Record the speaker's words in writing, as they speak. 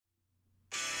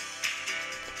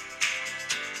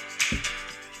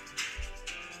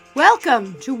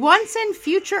Welcome to Once and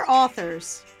Future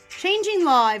Authors, changing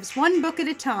lives one book at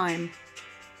a time.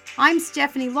 I'm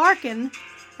Stephanie Larkin,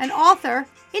 an author,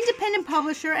 independent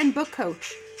publisher, and book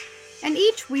coach. And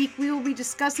each week we will be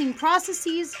discussing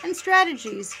processes and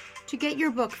strategies to get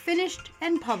your book finished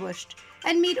and published,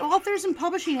 and meet authors and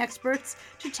publishing experts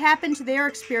to tap into their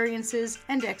experiences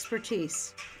and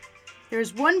expertise.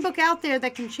 There's one book out there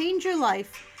that can change your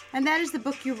life, and that is the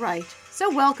book you write.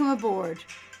 So welcome aboard.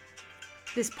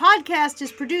 This podcast is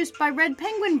produced by Red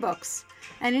Penguin Books,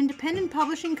 an independent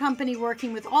publishing company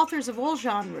working with authors of all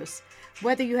genres.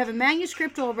 Whether you have a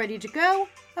manuscript all ready to go,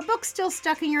 a book still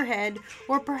stuck in your head,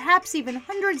 or perhaps even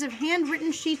hundreds of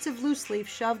handwritten sheets of loose leaf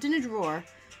shoved in a drawer,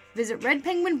 visit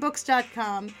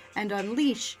redpenguinbooks.com and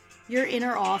unleash your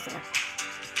inner author.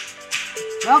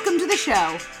 Welcome to the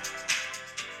show.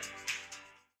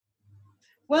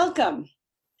 Welcome.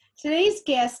 Today's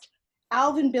guest,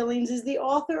 Alvin Billings, is the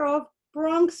author of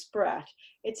Bronx Brat.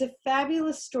 It's a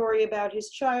fabulous story about his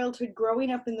childhood growing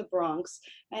up in the Bronx,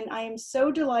 and I am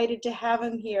so delighted to have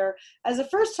him here as a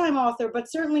first-time author,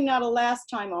 but certainly not a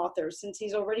last-time author, since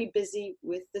he's already busy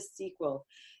with the sequel.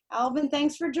 Alvin,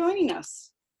 thanks for joining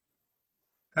us.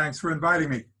 Thanks for inviting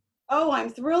me. Oh, I'm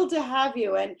thrilled to have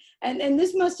you, and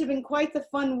this must have been quite the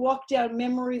fun walk down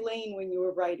memory lane when you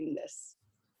were writing this.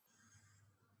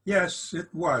 Yes, it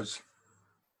was.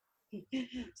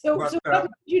 So why did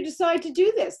you decide to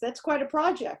do this? That's quite a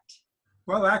project.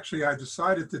 Well, actually, I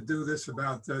decided to do this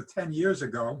about 10 years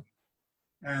ago,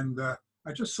 and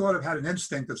I just sort of had an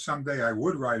instinct that someday I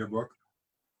would write a book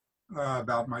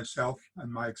about myself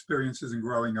and my experiences in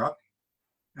growing up.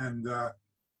 And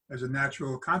as a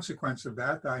natural consequence of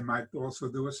that, I might also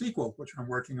do a sequel, which I'm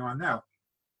working on now.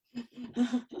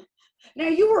 Now,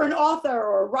 you were an author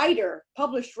or a writer,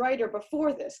 published writer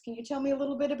before this. Can you tell me a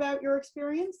little bit about your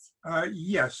experience?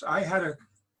 Yes, I had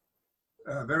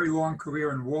a very long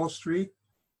career in Wall Street,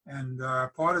 and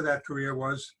part of that career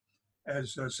was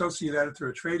as associate editor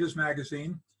of Traders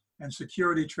Magazine and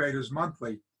Security Traders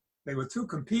Monthly. They were two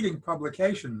competing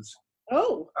publications.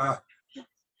 Oh,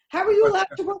 how were you allowed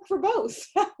to work for both?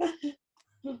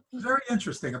 Very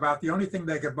interesting. About the only thing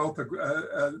they could both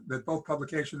that both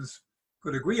publications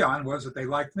could agree on was that they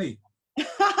liked me.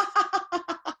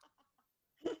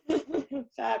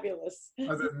 Fabulous.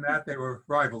 Other than that, they were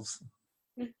rivals.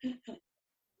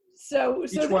 So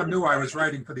each one knew I was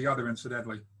writing for the other,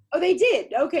 incidentally. Oh, they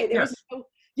did? Okay. Yes.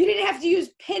 You didn't have to use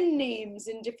pen names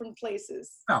in different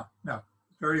places. No.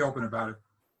 Very open about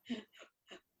it.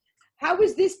 How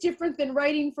was this different than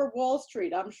writing for Wall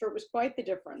Street? I'm sure it was quite the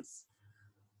difference.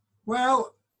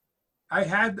 Well, I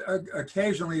had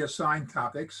occasionally assigned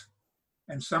topics,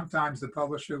 and sometimes the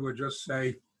publisher would just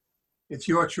say, it's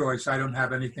your choice. I don't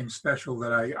have anything special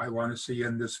that I want to see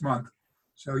in this month,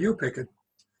 so you pick it.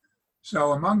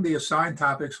 So among the assigned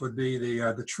topics would be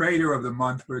the trader of the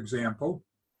month, for example,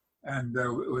 and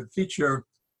it would feature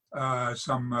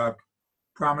some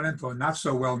prominent or not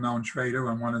so well-known trader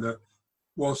on one of the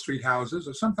Wall Street houses,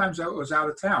 or sometimes I was out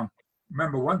of town.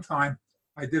 Remember one time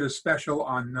I did a special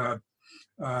on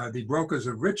the brokers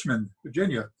of Richmond,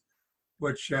 Virginia,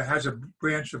 which has a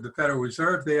branch of the Federal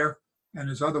Reserve there and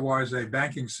is otherwise a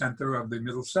banking center of the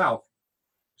Middle South.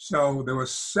 So there were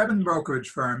 7 brokerage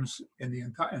firms in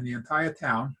the entire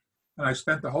town, and I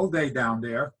spent the whole day down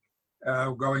there,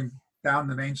 going down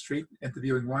the main street,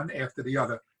 interviewing one after the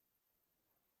other.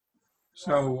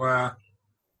 So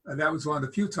that was one of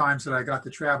the few times that I got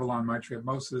to travel on my trip.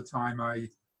 Most of the time I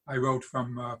wrote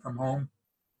from home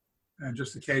and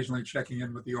just occasionally checking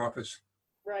in with the office.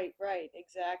 Right,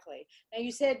 exactly. Now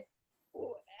you said,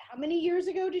 how many years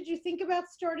ago did you think about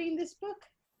starting this book?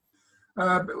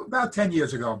 About 10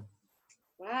 years ago.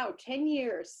 Wow, 10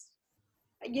 years.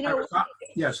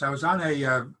 Yes, I was on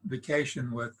a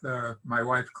vacation with my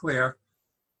wife, Claire,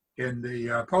 in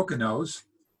the Poconos,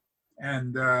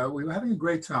 and we were having a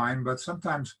great time, but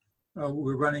sometimes we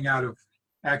were running out of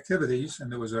activities, and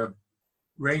there was a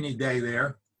rainy day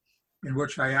there in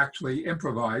which I actually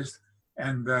improvised.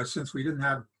 And since we didn't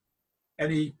have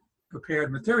any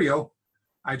prepared material,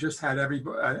 I just had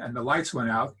and the lights went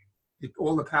out,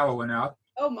 all the power went out.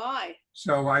 Oh my.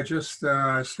 So I just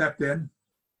stepped in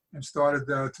and started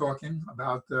talking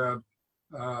about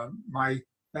my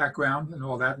background and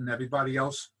all that, and everybody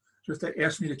else just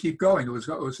asked me to keep going. It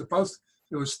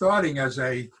was starting as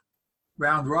a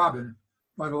round robin,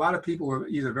 but a lot of people were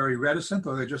either very reticent,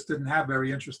 or they just didn't have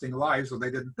very interesting lives, or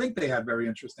they didn't think they had very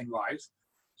interesting lives.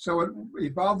 So it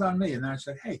evolved on me, and then I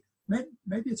said, hey,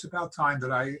 maybe it's about time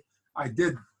that I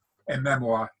did a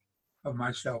memoir of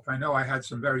myself. I know I had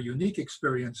some very unique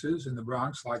experiences in the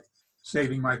Bronx, like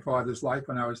saving my father's life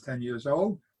when I was 10 years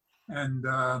old, and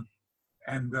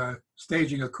and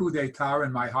staging a coup d'etat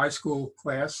in my high school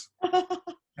class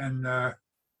and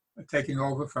taking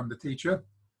over from the teacher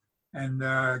and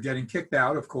getting kicked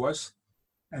out, of course,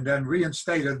 and then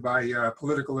reinstated by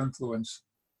political influence.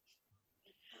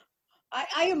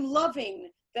 I am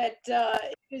loving that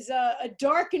it was a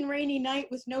dark and rainy night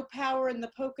with no power in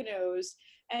the Poconos,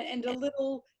 and a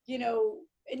little,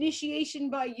 initiation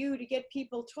by you to get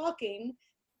people talking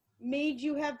made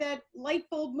you have that light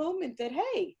bulb moment that,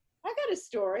 hey, I got a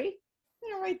story. I'm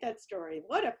going to write that story.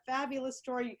 What a fabulous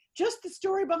story. Just the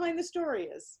story behind the story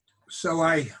is. So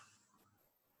I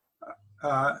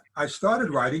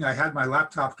started writing. I had my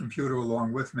laptop computer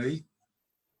along with me,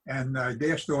 and I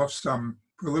dashed off some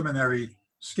preliminary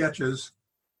sketches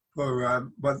for,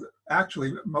 but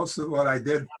actually most of what I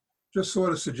did just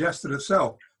sort of suggested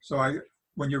itself. So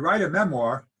when you write a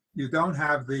memoir, you don't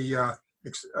have the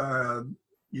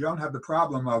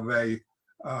problem of a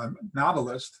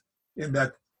novelist, in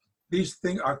that these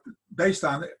things are based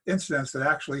on incidents that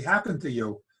actually happened to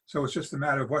you. So it's just a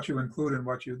matter of what you include and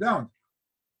what you don't.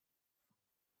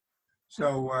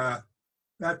 So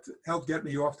that helped get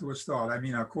me off to a start. I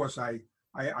mean, of course, I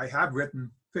have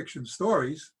written fiction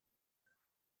stories.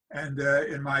 And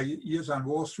in my years on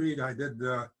Wall Street, I did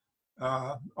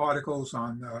articles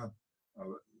on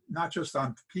not just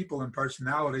on people and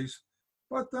personalities,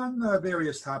 but on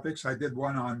various topics. I did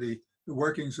one on the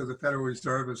workings of the Federal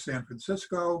Reserve of San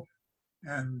Francisco.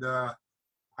 And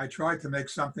I tried to make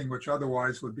something which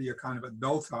otherwise would be a kind of a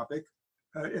dull topic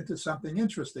into something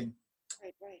interesting.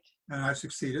 Right. And I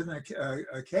succeeded. And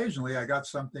occasionally I got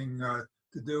something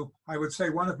to do. I would say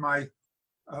one of my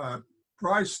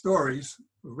prize stories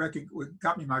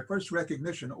got me my first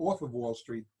recognition off of Wall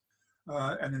Street.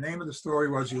 And the name of the story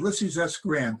was Ulysses S.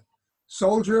 Grant,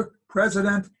 Soldier,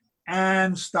 President,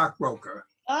 and Stockbroker.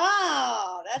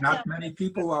 Oh, that's not many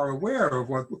people are aware of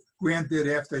what Grant did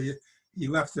after he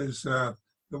left the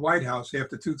White House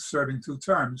after serving 2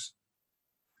 terms.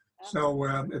 So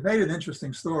it made an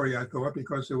interesting story, I thought,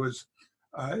 because it was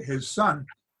his son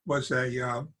was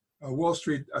a Wall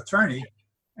Street attorney,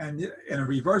 and in a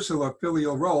reversal of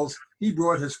filial roles, he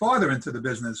brought his father into the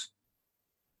business.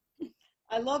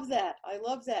 I love that.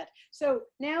 So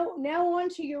now on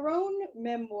to your own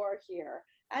memoir here.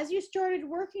 As you started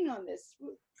working on this,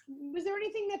 was there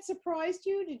anything that surprised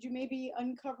you? Did you maybe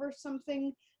uncover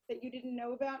something that you didn't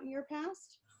know about in your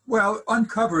past? Well,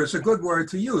 uncover is a good word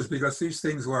to use, because these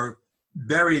things were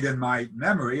buried in my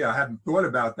memory. I hadn't thought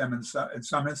about them in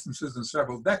some instances in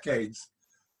several decades.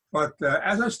 But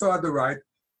as I started to write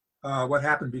what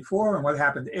happened before and what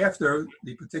happened after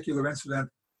the particular incident,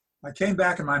 I came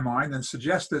back in my mind and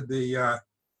suggested the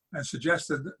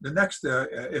next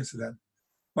incident.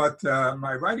 But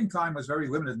my writing time was very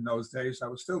limited in those days. I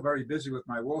was still very busy with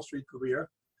my Wall Street career,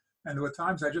 and there were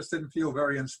times I just didn't feel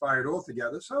very inspired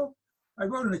altogether. So I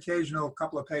wrote an occasional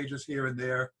couple of pages here and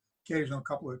there, occasional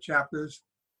couple of chapters,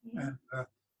 and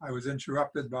I was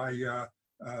interrupted by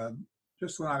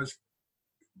just when I was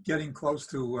getting close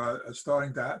to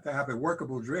starting to have a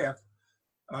workable draft,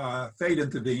 fate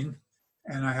intervened,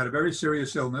 and I had a very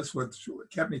serious illness, which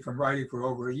kept me from writing for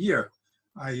over a year.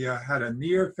 I had a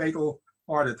near fatal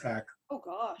heart attack. Oh,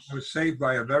 gosh. I was saved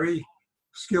by a very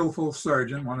skillful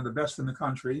surgeon, one of the best in the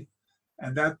country,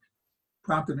 and that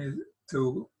prompted me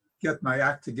to get my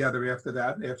act together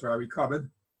after I recovered.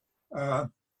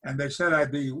 And they said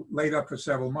I'd be laid up for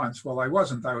several months. Well, I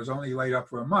wasn't. I was only laid up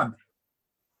for a month.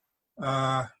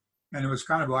 And it was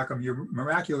kind of like a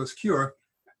miraculous cure.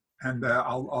 And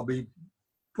I'll be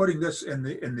putting this in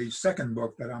the second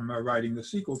book that I'm writing, the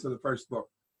sequel to the first book.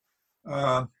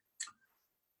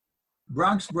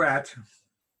 Bronx Brat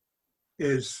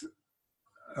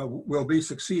will be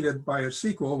succeeded by a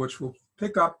sequel which will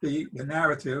pick up the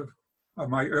narrative of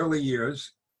my early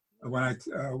years when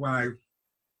I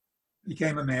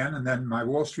became a man, and then my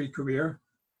Wall Street career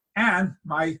and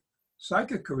my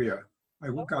psychic career. I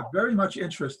got very much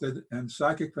interested in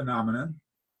psychic phenomenon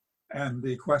and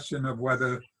the question of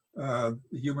whether the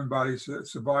human body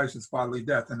survives its bodily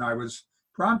death. And I was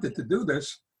prompted to do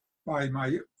this by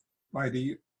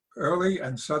the early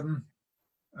and sudden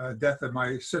death of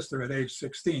my sister at age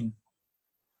 16.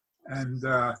 And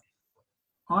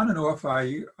on and off,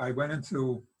 I went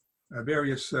into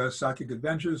various psychic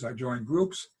adventures. I joined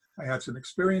groups. I had some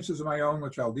experiences of my own,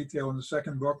 which I'll detail in the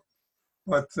second book.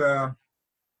 But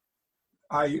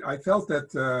I felt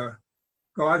that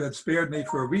God had spared me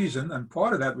for a reason, and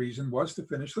part of that reason was to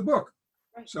finish the book.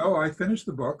 So I finished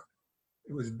the book.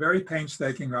 It was very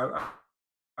painstaking.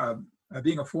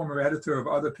 Being a former editor of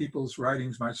other people's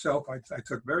writings myself, I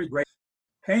took very great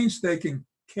painstaking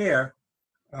care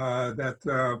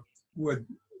that would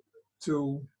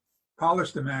to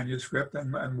polish the manuscript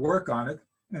and work on it.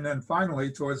 And then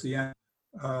finally, towards the end,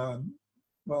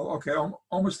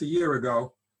 almost a year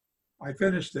ago, I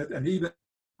finished it. And even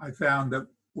I found that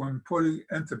when putting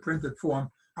into printed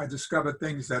form, I discovered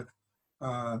things that,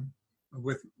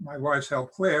 with my wife's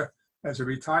help, Claire, as a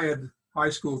retired high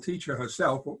school teacher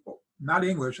herself, not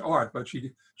English, art, but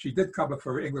she did cover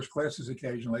for English classes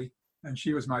occasionally. And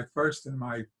she was my first and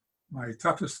my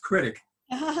toughest critic.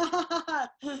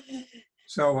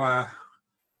 So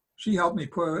she helped me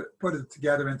put it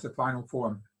together into final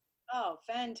form. Oh,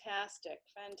 fantastic,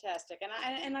 fantastic.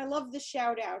 And I love the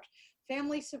shout out.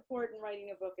 Family support in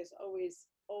writing a book is always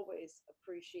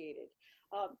appreciated.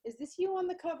 Is this you on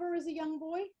the cover as a young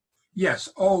boy? Yes.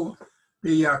 Oh,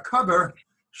 the cover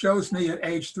shows me at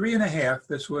age 3.5.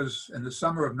 This was in the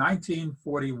summer of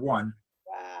 1941.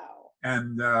 Wow.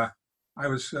 And I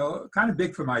was kind of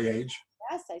big for my age.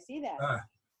 Yes, I see that.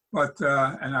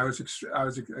 And I was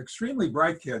an extremely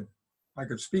bright kid. I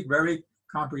could speak very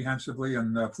comprehensively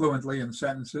and fluently in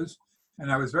sentences, and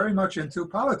I was very much into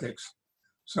politics.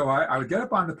 So I would get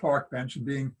up on the park bench, and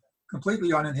being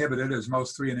completely uninhibited, as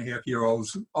most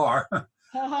 3.5-year-olds are,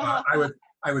 I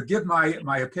would give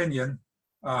my opinion,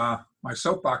 my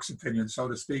soapbox opinion, so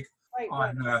to speak,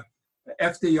 on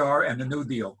FDR and the New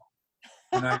Deal.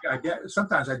 And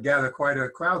sometimes I'd gather quite a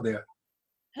crowd there.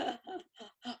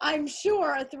 I'm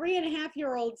sure a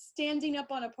 3.5-year-old standing up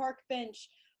on a park bench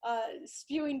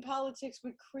spewing politics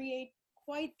would create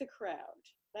quite the crowd.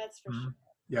 That's for sure.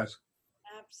 Yes.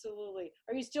 Absolutely.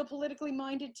 Are you still politically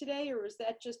minded today, or is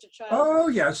that just a child? Oh,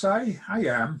 yes, I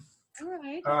am. All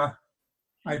right.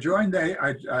 I joined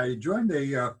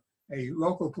a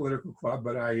local political club,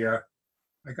 but I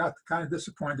got kind of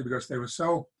disappointed because they were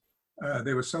so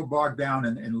bogged down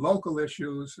in local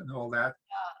issues and all that.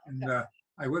 Okay. And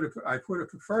I would have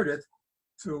preferred it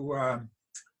to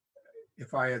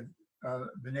if I had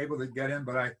been able to get in,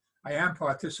 but I am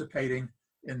participating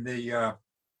in the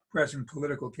present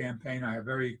political campaign. I have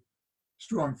very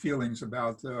strong feelings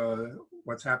about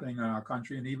what's happening in our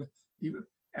country,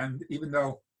 and even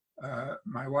though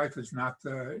my wife is not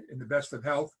in the best of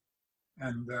health,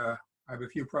 and I have a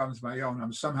few problems of my own,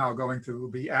 I'm somehow going to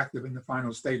be active in the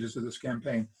final stages of this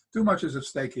campaign. Too much is at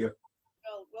stake here.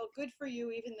 Well, good for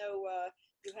you, even though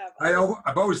you have...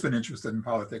 I've always been interested in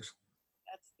politics.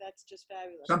 That's just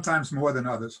fabulous. Sometimes more than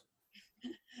others.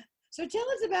 So tell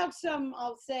us about some,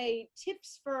 I'll say,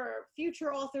 tips for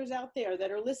future authors out there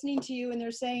that are listening to you and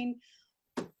they're saying,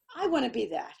 I want to be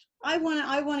that. I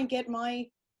want to get my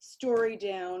story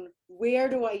down. Where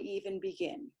do I even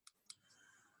begin?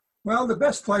 Well, the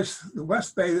best way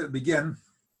to begin,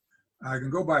 I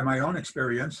can go by my own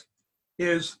experience,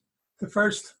 is to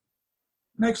first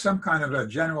make some kind of a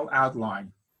general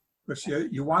outline. Because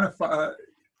you want to,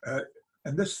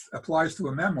 and this applies to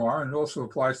a memoir, and it also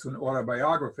applies to an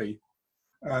autobiography.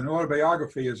 An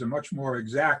autobiography is a much more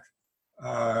exact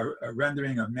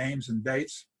rendering of names and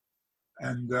dates.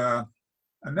 And a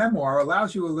memoir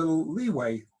allows you a little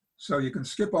leeway, so you can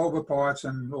skip over parts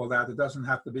and all that. It doesn't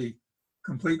have to be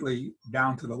completely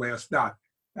down to the last dot,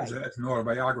 as an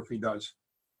autobiography does.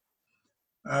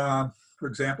 For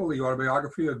example, the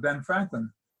autobiography of Ben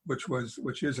Franklin,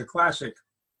 which is a classic.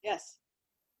 Yes.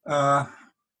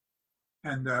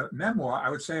 And memoir, I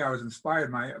would say I was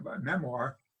inspired by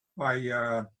memoir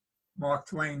by Mark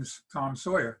Twain's Tom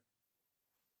Sawyer.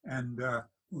 And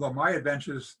although my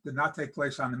adventures did not take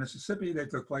place on the Mississippi, they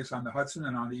took place on the Hudson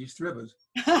and on the East Rivers.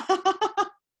 I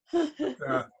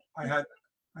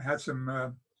had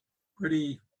some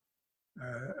pretty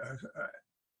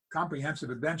comprehensive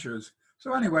adventures.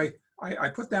 So anyway, I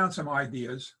put down some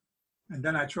ideas, and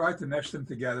then I tried to mesh them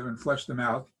together and flesh them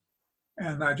out.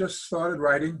 And I just started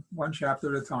writing one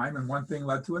chapter at a time, and one thing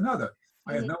led to another.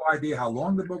 I had no idea how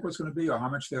long the book was going to be, or how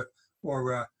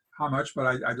much,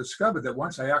 but I discovered that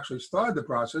once I actually started the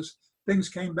process, things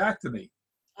came back to me.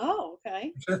 Oh,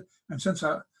 okay. And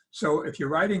so if you're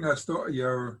writing a story,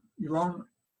 your own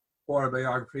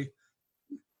autobiography,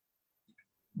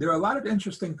 there are a lot of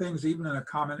interesting things, even in a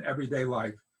common everyday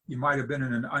life. You might have been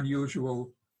in an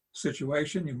unusual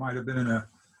situation. You might have been in an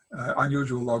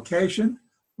unusual location,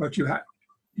 but you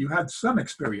had some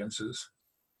experiences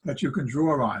that you can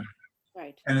draw on.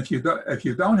 Right. And if you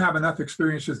don't have enough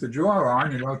experiences to draw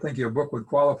on, you don't think your book would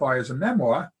qualify as a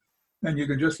memoir, then you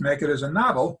can just make it as a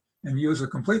novel and use a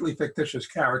completely fictitious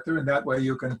character, and that way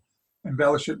you can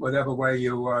embellish it whatever way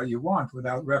you want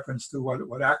without reference to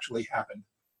what actually happened.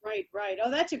 Right, right.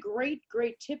 Oh, that's a great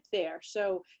tip there.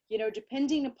 So,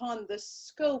 depending upon the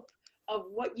scope of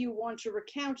what you want to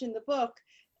recount in the book,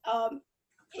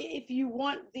 if you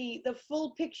want the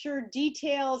full picture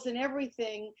details and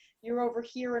everything, you're over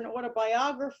here in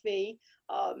autobiography.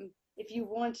 If you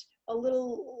want a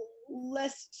little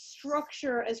less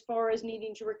structure as far as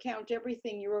needing to recount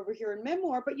everything, you're over here in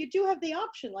memoir. But you do have the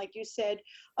option, like you said,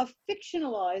 of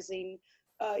fictionalizing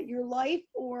your life,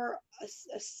 or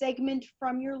a segment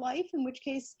from your life, in which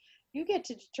case you get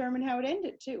to determine how it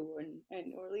ended too,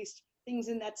 and or at least things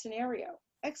in that scenario.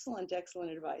 Excellent,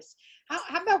 excellent advice.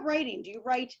 How about writing? Do you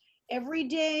write every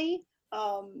day?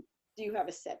 Do you have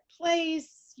a set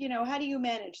place? How do you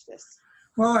manage this?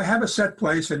 Well, I have a set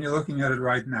place, and you're looking at it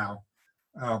right now.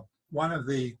 One of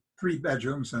the 3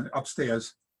 bedrooms and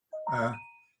upstairs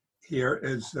here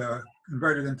is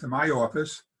converted into my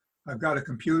office. I've got a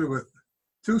computer with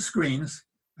 2 screens.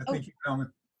 I think you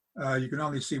can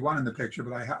only see one in the picture,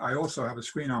 but I also have a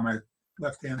screen on my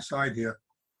left-hand side here.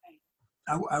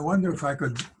 I wonder if I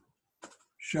could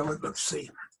show it. Let's see.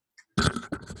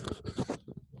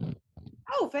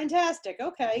 Oh, fantastic.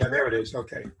 Okay. Yeah, there it is.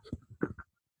 Okay.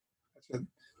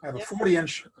 I have a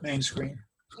 40-inch main screen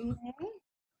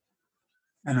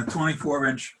and a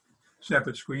 24-inch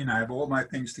separate screen. I have all my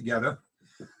things together.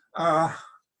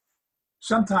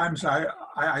 Sometimes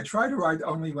I try to write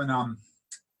only when I'm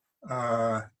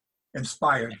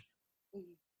inspired.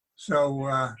 So,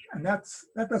 and that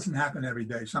doesn't happen every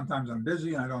day. Sometimes I'm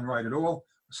busy and I don't write at all.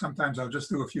 Sometimes I'll just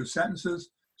do a few sentences.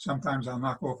 Sometimes I'll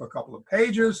knock off a couple of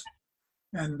pages.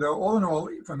 And all in all,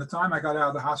 from the time I got out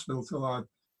of the hospital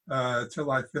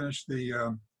till I finished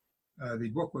the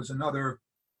book was another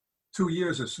 2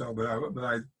 years or so. But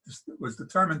I just was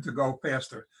determined to go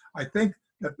faster. I think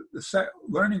that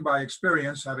learning by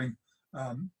experience, having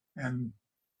and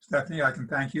Stephanie, I can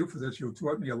thank you for this. You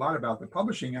taught me a lot about the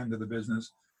publishing end of the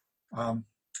business. And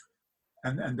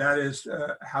that is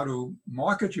how to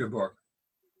market your book.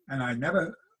 And I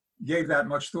never gave that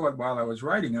much thought while I was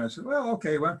writing. And I said, well,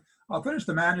 okay, well, I'll finish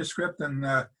the manuscript and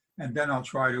then I'll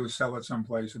try to sell it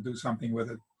someplace or do something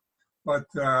with it. But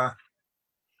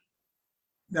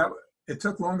it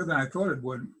took longer than I thought it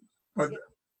would. But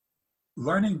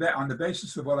learning that on the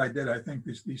basis of what I did, I think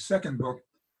the second book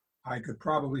I could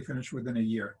probably finish within a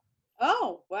year.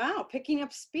 Oh, wow. Picking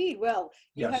up speed. Well,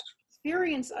 you Yes. have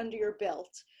experience under your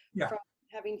belt Yeah. from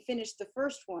having finished the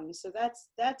first one. So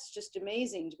that's just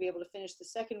amazing to be able to finish the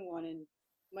second one in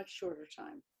much shorter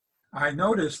time. I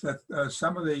noticed that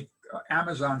some of the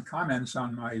Amazon comments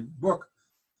on my book,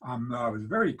 I was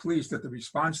very pleased at the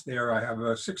response there. I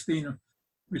have 16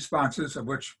 responses, of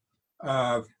which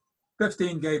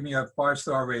 15 gave me a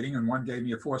 5-star rating and 1 gave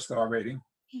me a 4-star rating.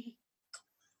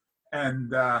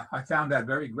 And I found that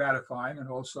very gratifying and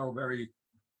also very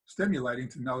stimulating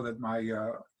to know that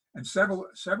and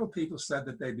several people said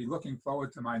that they'd be looking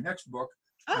forward to my next book,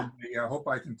 and they hope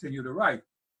I continue to write.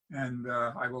 And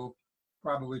I will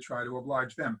probably try to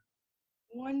oblige them.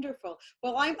 Wonderful.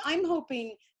 Well, I'm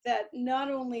hoping that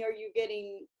not only are you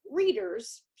getting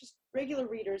readers, just regular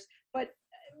readers, but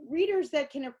readers that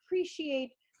can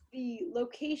appreciate the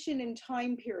location and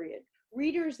time period.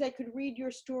 Readers that could read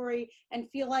your story and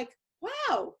feel like,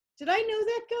 wow, did I know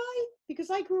that guy?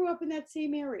 Because I grew up in that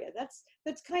same area. That's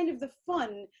kind of the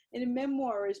fun in a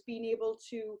memoir, is being able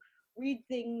to read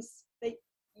things that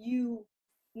you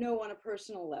know on a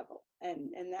personal level.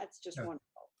 And that's just wonderful.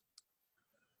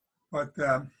 But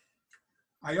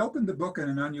I opened the book in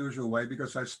an unusual way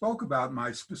because I spoke about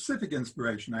my specific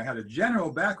inspiration. I had a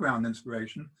general background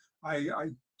inspiration. I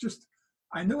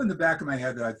knew in the back of my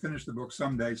head that I'd finish the book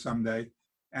someday,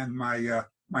 and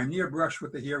my near brush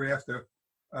with the hereafter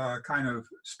kind of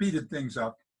speeded things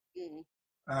up.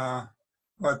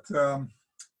 But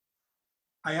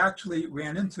I actually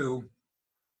ran into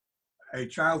a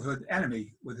childhood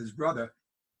enemy with his brother.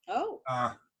 Oh.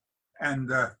 And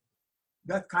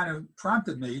that kind of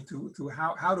prompted me to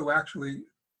how to actually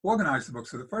organize the book.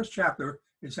 So the first chapter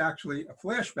is actually a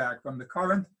flashback from the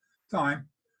current time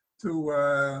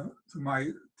to my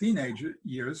teenage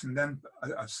years, and then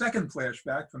a second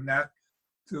flashback from that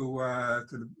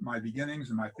to my beginnings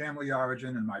and my family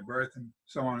origin and my birth and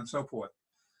so on and so forth.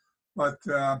 But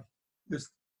this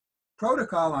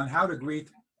protocol on how to greet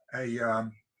a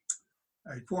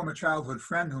former childhood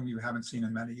friend whom you haven't seen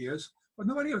in many years, but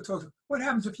nobody ever talks. What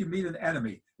happens if you meet an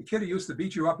enemy? The kid who used to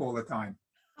beat you up all the time,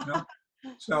 you know?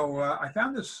 So I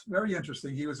found this very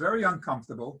interesting. He was very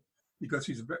uncomfortable because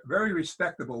he's a very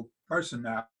respectable person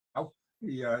now.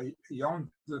 He owned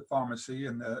the pharmacy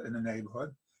in the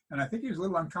neighborhood, and I think he was a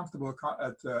little uncomfortable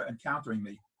at encountering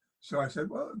me. So I said,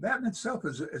 well, that in itself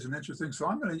is an interesting. So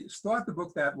I'm going to start the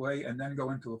book that way and then go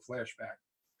into a flashback.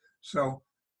 So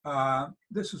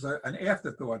this is an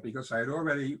afterthought because I had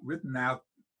already written out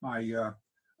my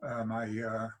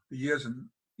the years and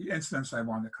the incidents I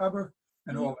wanted to cover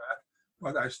and all that.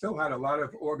 But I still had a lot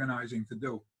of organizing to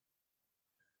do.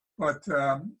 But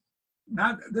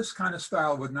not this kind of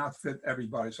style would not fit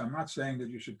everybody. So I'm not saying that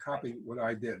you should copy what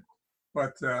I did,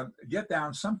 but get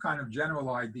down some kind of general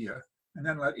idea, and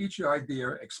then let each idea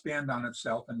expand on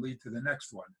itself and lead to the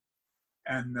next one.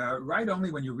 And write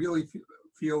only when you really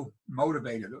feel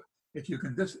motivated. If you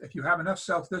have enough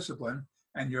self-discipline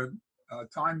and your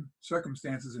time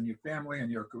circumstances and your family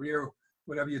and your career,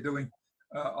 whatever you're doing,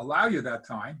 allow you that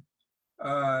time,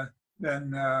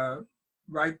 then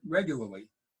write regularly.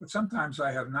 But sometimes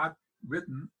I have not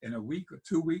written in a week or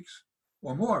 2 weeks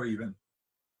or more even.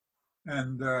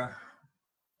 And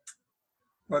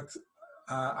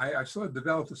I sort of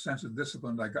developed a sense of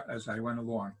discipline as I went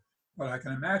along. But I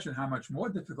can imagine how much more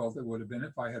difficult it would have been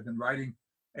if I had been writing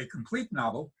a complete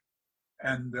novel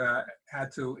and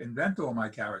had to invent all my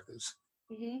characters.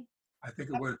 Mm-hmm. I think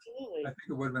it would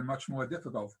have been much more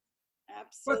difficult.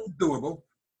 Absolutely. But doable.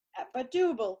 But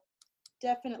doable,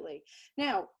 definitely.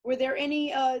 Now, were there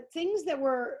any things that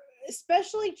were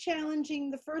especially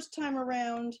challenging the first time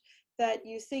around that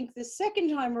you think the second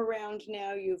time around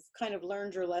now you've kind of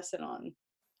learned your lesson on?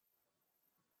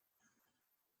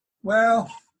 Well,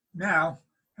 now,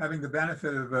 having the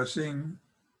benefit of seeing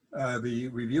the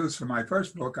reviews for my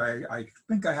first book, I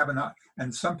think I have enough,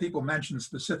 and some people mentioned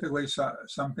specifically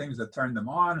some things that turned them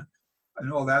on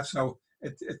and all that, so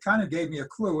it kind of gave me a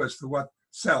clue as to what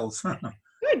sells.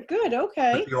 Good,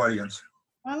 okay. With the audience.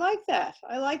 I like that.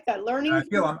 Learning. And I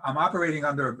feel I'm operating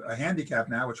under a handicap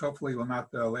now, which hopefully will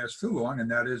not last too long, and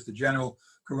that is the general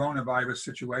coronavirus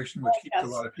situation, which keeps a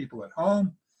lot of people at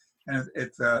home, and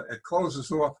it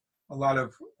closes off a lot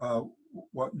of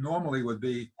what normally would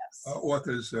be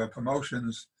authors'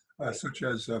 promotions, such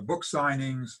as book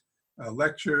signings,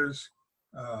 lectures,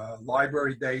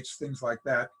 library dates, things like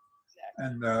that,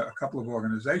 and a couple of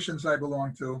organizations I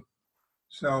belong to.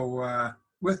 So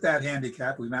with that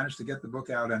handicap, we managed to get the book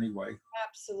out anyway.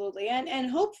 Absolutely, and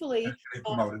hopefully it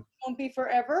won't be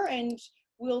forever, and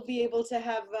we'll be able to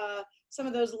have some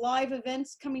of those live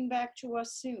events coming back to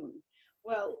us soon.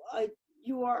 Well,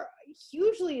 you are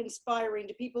hugely inspiring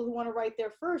to people who want to write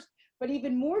their first, but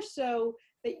even more so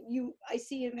that I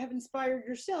see and have inspired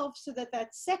yourself so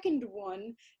that second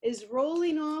one is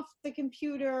rolling off the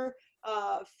computer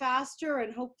faster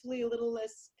and hopefully a little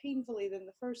less painfully than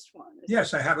the first one.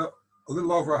 Yes, I have a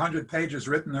little over 100 pages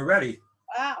written already.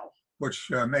 Wow. Which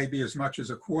may be as much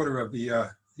as a quarter of the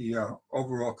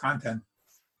overall content.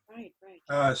 Right.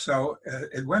 So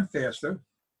it went faster.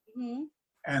 Mm-hmm.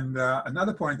 And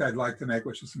another point I'd like to make,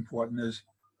 which is important, is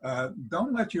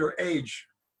don't let your age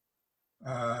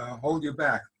hold you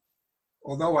back.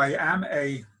 Although I am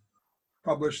a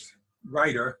published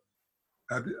writer,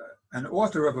 an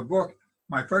author of a book,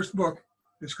 my first book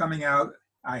is coming out.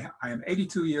 I am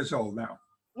 82 years old now.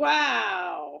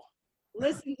 Wow.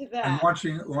 Listen to that. I'm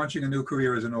launching a new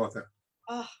career as an author.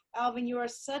 Oh, Alvin, you are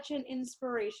such an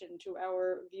inspiration to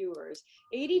our viewers.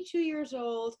 82 years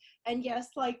old, and yes,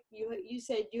 like you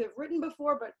said, you have written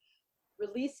before, but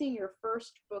releasing your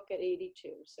first book at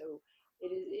 82. So it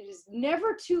is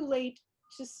never too late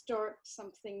to start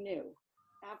something new.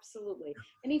 Absolutely.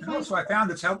 And also, I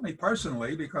found it's helped me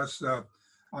personally because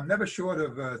I'm never short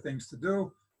of things to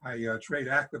do. I trade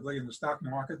actively in the stock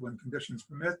market when conditions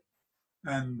permit,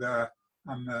 and I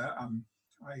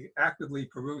actively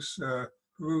peruse.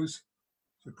 Peruse?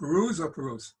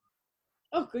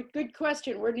 Oh, good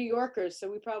question. We're New Yorkers, so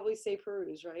we probably say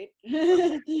peruse, right?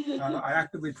 I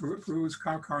actively peruse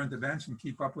current events and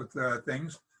keep up with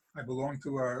things. I belong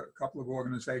to a couple of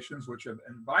organizations which have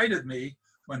invited me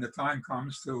when the time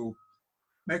comes to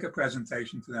make a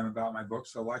presentation to them about my book.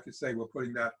 So like you say, we're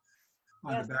putting that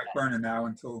on the back burner now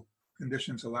until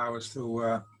conditions allow us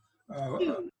to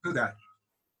do that.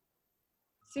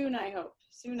 Soon, I hope.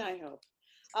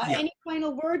 Yeah. Any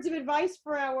final words of advice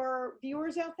for our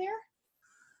viewers out there?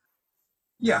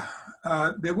 Yeah,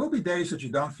 there will be days that you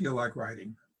don't feel like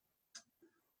writing.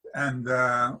 And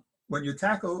when you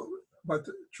tackle, but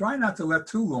try not to let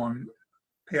too long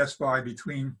pass by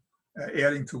between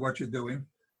adding to what you're doing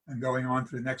and going on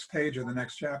to the next page or the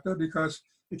next chapter, because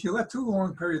if you let too long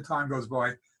a period of time goes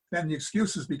by, then the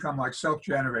excuses become like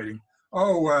self-generating.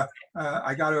 Oh,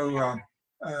 I got to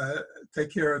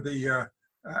take care of the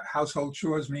household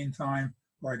chores meantime,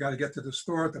 or I got to get to the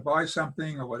store to buy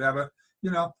something or whatever,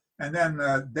 and then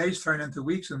days turn into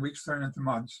weeks and weeks turn into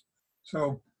months.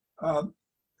 So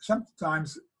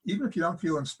sometimes, even if you don't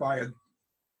feel inspired,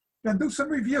 then do some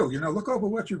review, look over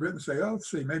what you've written and say, oh,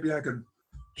 let's see, maybe I can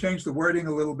change the wording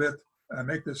a little bit,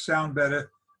 make this sound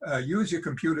better, use your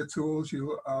computer tools.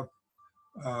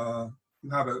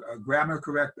 You have a grammar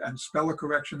correct and speller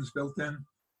corrections built in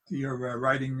to your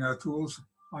writing tools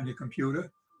on your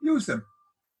computer. Use them.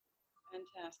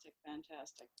 Fantastic,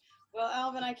 fantastic. Well,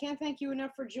 Alvin, I can't thank you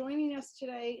enough for joining us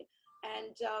today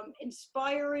and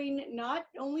inspiring not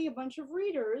only a bunch of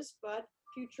readers, but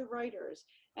future writers.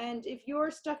 And if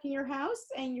you're stuck in your house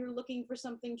and you're looking for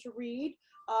something to read,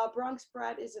 Bronx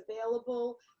Brat is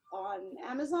available on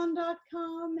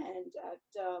Amazon.com and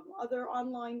at other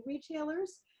online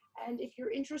retailers. And if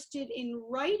you're interested in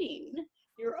writing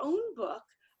your own book,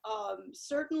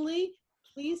 certainly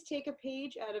please take a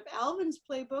page out of Alvin's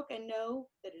playbook and know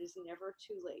that it is never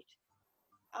too late.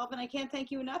 Alvin, I can't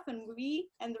thank you enough, and we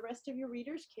and the rest of your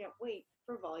readers can't wait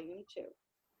for volume 2.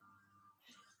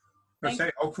 Let's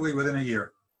say hopefully within a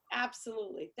year.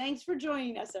 Absolutely. Thanks for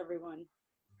joining us, everyone.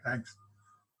 Thanks.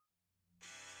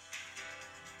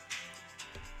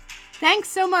 Thanks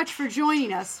so much for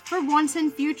joining us for Once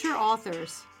and Future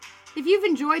Authors. If you've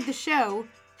enjoyed the show,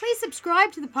 please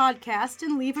subscribe to the podcast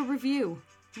and leave a review.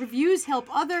 Reviews help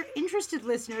other interested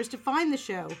listeners to find the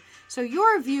show, so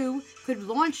your review could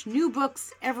launch new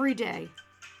books every day.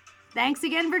 Thanks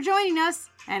again for joining us,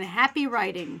 and happy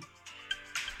writing!